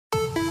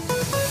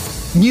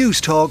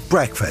News Talk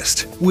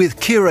Breakfast with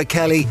Ciara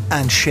Kelly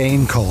and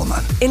Shane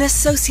Coleman. In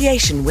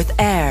association with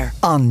AIR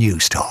on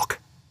News Talk.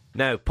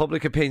 Now,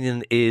 public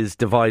opinion is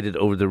divided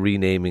over the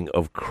renaming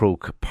of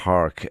Croke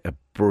Park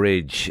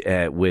Bridge,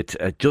 with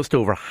just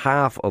over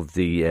half of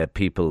the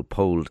people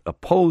polled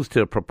opposed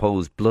to a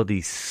proposed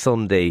Bloody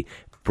Sunday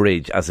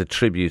Bridge as a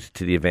tribute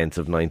to the events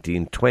of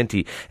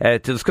 1920. To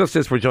discuss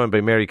this, we're joined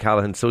by Mary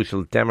Callaghan,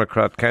 Social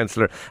Democrat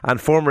councillor,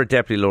 and former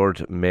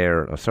Lord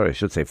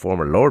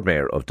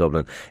Mayor of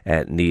Dublin,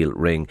 Niall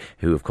Ring,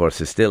 who of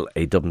course is still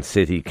a Dublin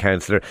City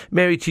Councillor.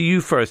 Mary, to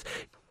you first.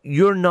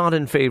 You're not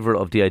in favour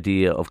of the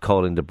idea of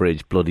calling the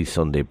bridge Bloody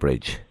Sunday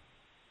Bridge.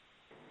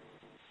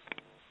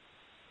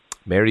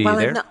 Mary, are you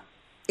there? I'm not.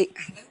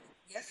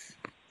 Yes.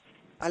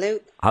 Hello.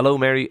 Hello,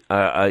 Mary.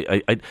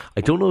 I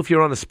don't know if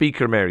you're on a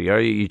speaker, Mary. Are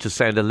you? You just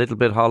sound a little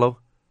bit hollow.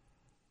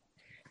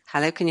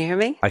 Hello, can you hear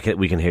me?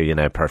 We can hear you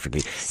now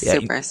perfectly.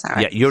 Super,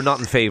 sorry. Yeah, you're not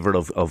in favour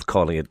of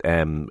calling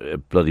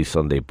it Bloody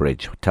Sunday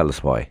Bridge. Tell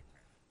us why.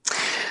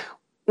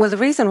 Well, the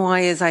reason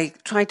why is I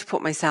tried to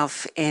put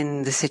myself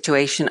in the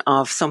situation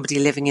of somebody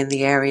living in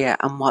the area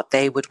and what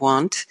they would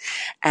want.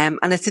 And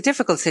it's a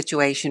difficult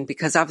situation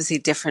because obviously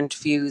different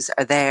views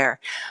are there.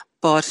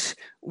 But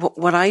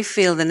what I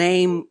feel, the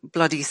name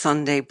Bloody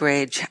Sunday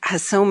Bridge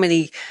has so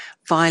many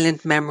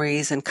violent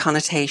memories and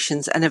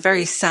connotations, and a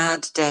very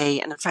sad day,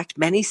 and in fact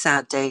many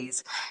sad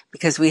days,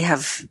 because we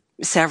have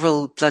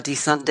several Bloody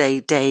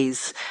Sunday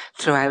days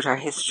throughout our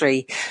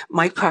history.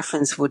 My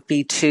preference would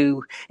be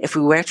to, if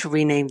we were to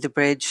rename the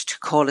bridge, to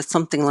call it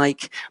something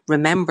like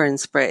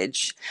Remembrance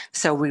Bridge.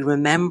 So we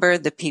remember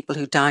the people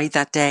who died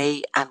that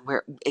day and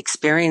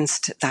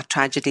experienced that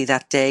tragedy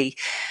that day,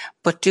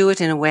 but do it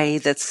in a way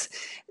that's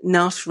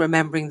not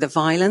remembering the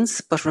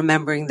violence, but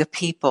remembering the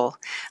people,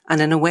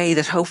 and in a way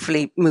that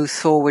hopefully moves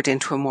forward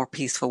into a more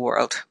peaceful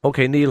world.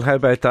 Okay, Niall, how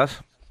about that?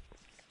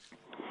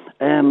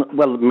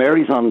 Well,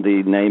 Mary's on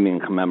the Naming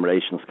and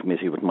Commemorations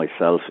Committee with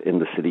myself in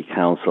the City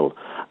Council,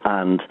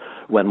 and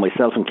when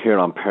myself and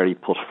Kieran Perry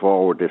put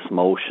forward this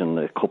motion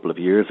a couple of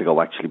years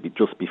ago, actually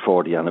just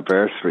before the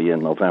anniversary in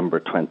November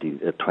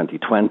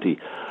 2020,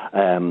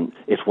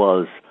 it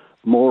was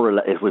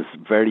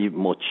very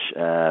much,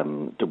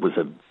 there was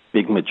a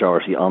big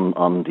majority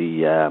on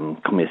the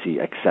committee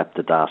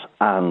accepted that,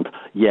 and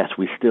yet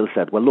we still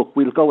said, well, look,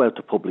 we'll go out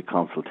to public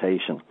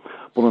consultation.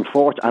 But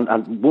unfortunately,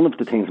 and one of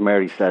the things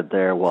Mary said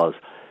there was,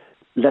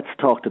 let's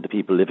talk to the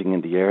people living in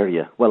the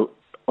area. Well,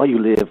 I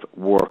live,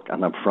 work,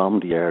 and I'm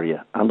from the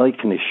area, and I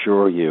can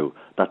assure you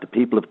that the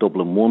people of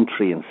Dublin 1,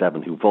 3 and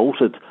 7 who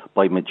voted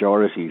by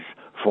majorities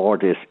for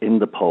this in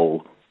the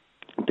poll,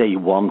 they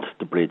want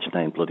the bridge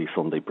named Bloody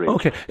Sunday Bridge.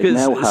 Okay,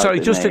 sorry,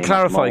 just to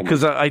clarify,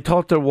 because I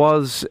thought there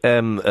was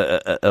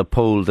a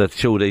poll that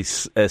showed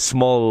a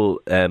small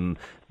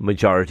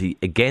majority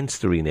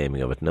against the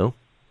renaming of it, no?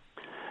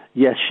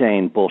 Yes,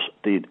 Shane, but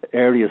the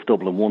areas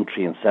Dublin 1,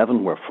 3 and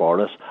 7 were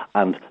for it,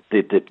 and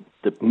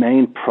the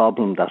main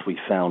problem that we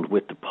found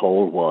with the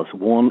poll was,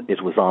 one,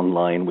 it was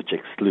online, which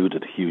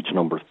excluded a huge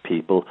number of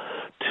people.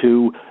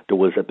 Two, there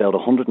was about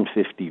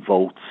 150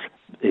 votes,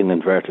 in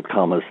inverted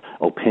commas,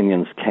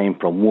 opinions came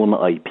from one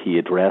IP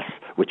address,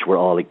 which were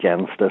all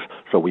against it.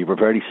 So we were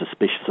very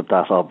suspicious of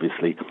that,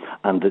 obviously.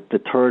 And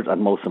the third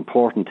and most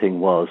important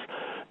thing was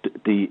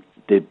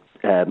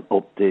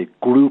of the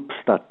groups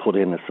that put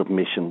in a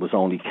submission was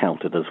only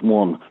counted as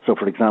one. So,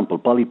 for example,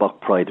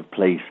 Ballybock Pride of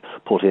Place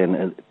put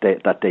in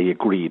that they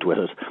agreed with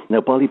it. Now,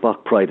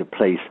 Ballybock Pride of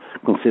Place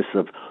consists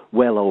of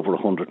well over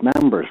 100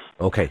 members.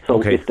 Okay.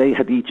 So if they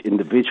had each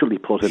individually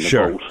put in a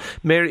vote,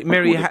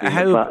 Mary,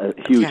 how a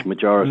huge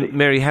majority.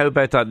 Mary, how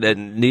about that?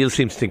 Niall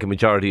seems to think a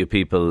majority of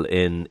people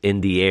in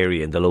the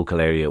area, in the local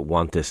area,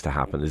 want this to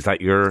happen. Is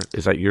that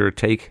your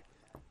take?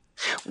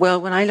 Well,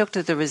 when I looked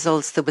at the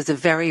results, there was a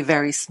very,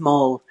 very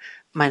small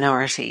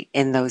minority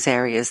in those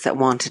areas that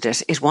wanted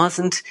it. It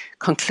wasn't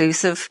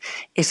conclusive.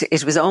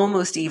 It was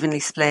almost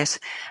evenly split.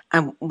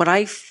 And what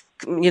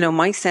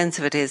my sense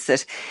of it is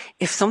that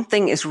if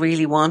something is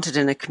really wanted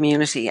in a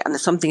community and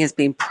if something is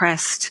being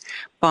pressed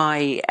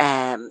by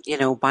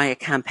a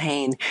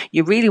campaign,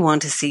 you really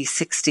want to see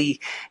 60,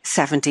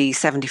 70,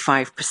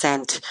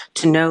 75%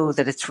 to know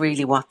that it's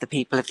really what the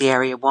people of the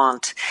area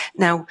want.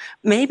 Now,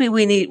 maybe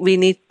we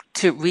need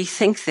to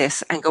rethink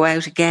this and go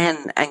out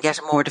again and get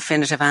a more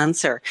definitive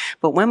answer.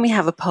 But when we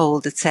have a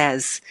poll that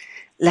says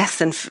less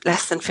than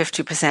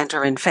 50%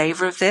 are in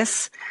favour of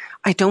this,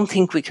 I don't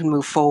think we can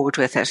move forward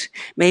with it.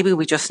 Maybe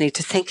we just need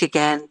to think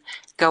again,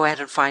 go out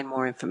and find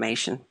more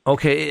information.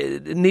 Okay,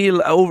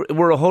 Niall,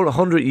 we're a whole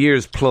 100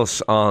 years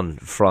plus on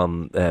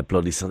from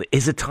Bloody Sunday.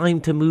 Is it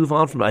time to move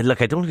on from it?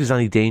 Look, I don't think there's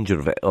any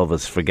danger of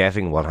us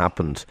forgetting what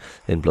happened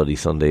in Bloody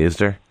Sunday, is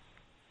there?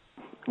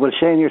 Well,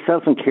 Shane,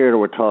 yourself and Ciara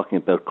were talking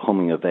about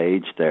coming of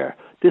age there.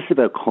 This is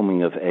about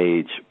coming of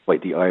age by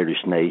the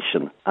Irish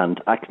nation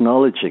and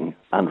acknowledging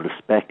and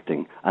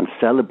respecting and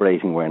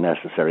celebrating where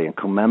necessary and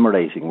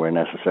commemorating where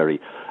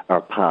necessary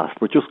our past.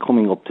 We're just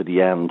coming up to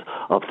the end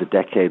of the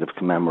decade of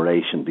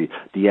commemoration.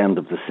 The end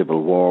of the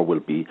Civil War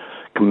will be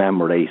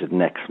commemorated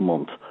next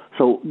month.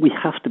 So we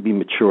have to be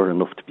mature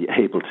enough to be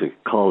able to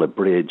call a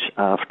bridge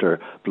after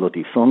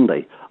Bloody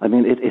Sunday. I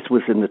mean, it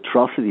was an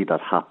atrocity that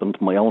happened.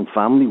 My own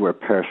family were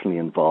personally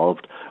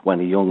involved when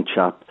a young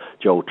chap,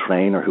 Joe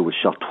Traynor, who was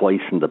shot twice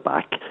in the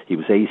back, he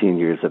was 18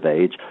 years of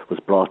age, was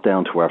brought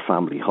down to our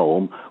family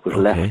home, was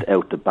left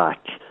out the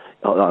back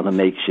on a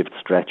makeshift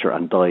stretcher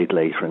and died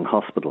later in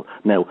hospital.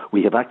 Now,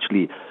 we have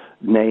actually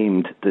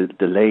named the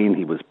lane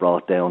he was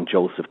brought down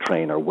Joseph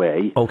Traynor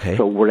Way. Okay.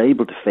 So we're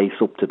able to face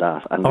up to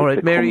that. And all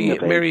right, Mary,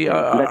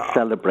 let's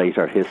celebrate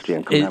our history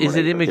and commemorate. Is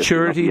it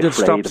immaturity that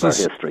stops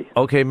us?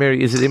 Okay,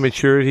 Mary, is it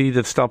immaturity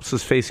that stops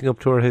us facing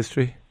up to our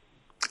history?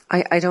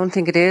 I don't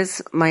think it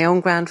is. My own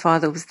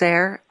grandfather was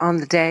there on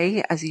the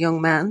day as a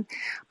young man.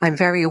 I'm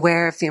very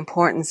aware of the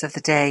importance of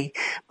the day,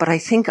 but I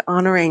think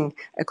honouring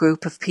a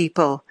group of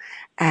people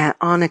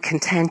on a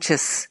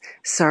contentious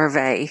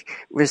survey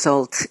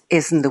result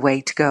isn't the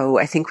way to go.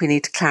 I think we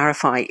need to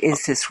clarify,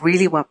 is this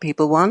really what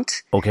people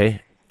want?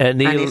 Okay.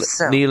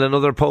 Neil,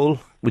 another poll?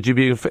 Would you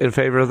be in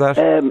favour of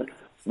that?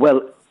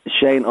 Well,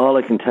 Shane, all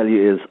I can tell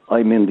you is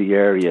I'm in the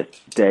area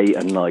day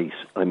and night.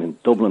 I'm in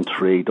Dublin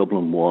 3,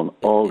 Dublin 1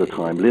 all the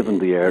time, live in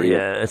the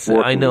area.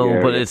 Yeah, I know,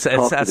 but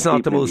that's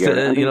not the most,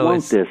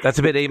 that's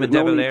a bit aim and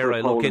devil air. I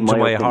look into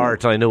my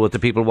heart, I know what the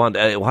people want.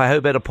 How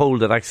about a poll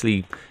that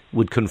actually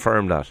would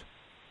confirm that?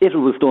 If it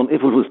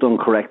was done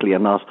correctly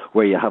and not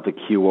where you have a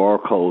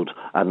QR code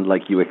and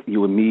like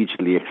you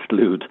immediately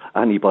exclude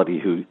anybody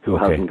who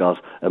hasn't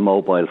got a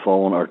mobile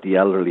phone, or the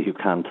elderly who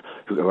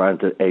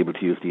aren't able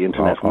to use the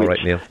internet.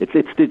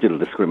 It's digital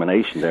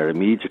discrimination there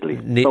immediately.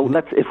 So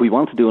if we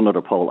want to do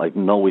another poll, I've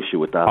no issue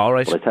with that. All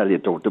right. But I tell you,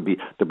 there'll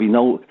be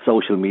no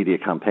social media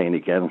campaign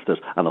against it,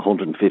 and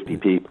 150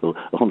 people,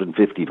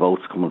 150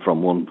 votes coming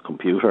from one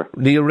computer.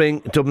 Niall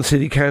Ring, Dublin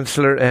City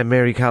Councillor,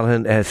 Mary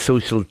Callaghan,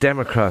 Social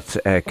Democrat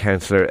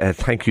Councillor.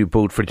 Thank you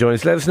both for joining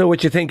us. Let us know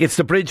what you think. It's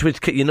the bridge which,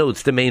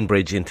 it's the main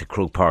bridge into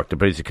Croke Park, the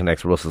bridge that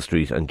connects Russell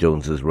Street and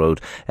Jones's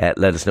Road.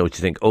 Let us know what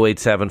you think.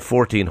 087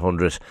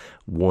 1400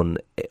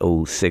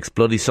 106.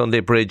 Bloody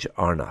Sunday Bridge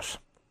or not?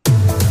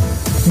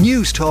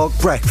 News Talk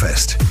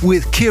Breakfast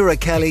with Ciara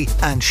Kelly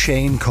and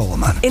Shane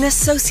Coleman. In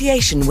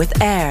association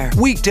with AIR.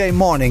 Weekday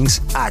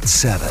mornings at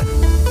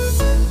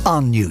 7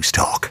 on News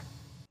Talk.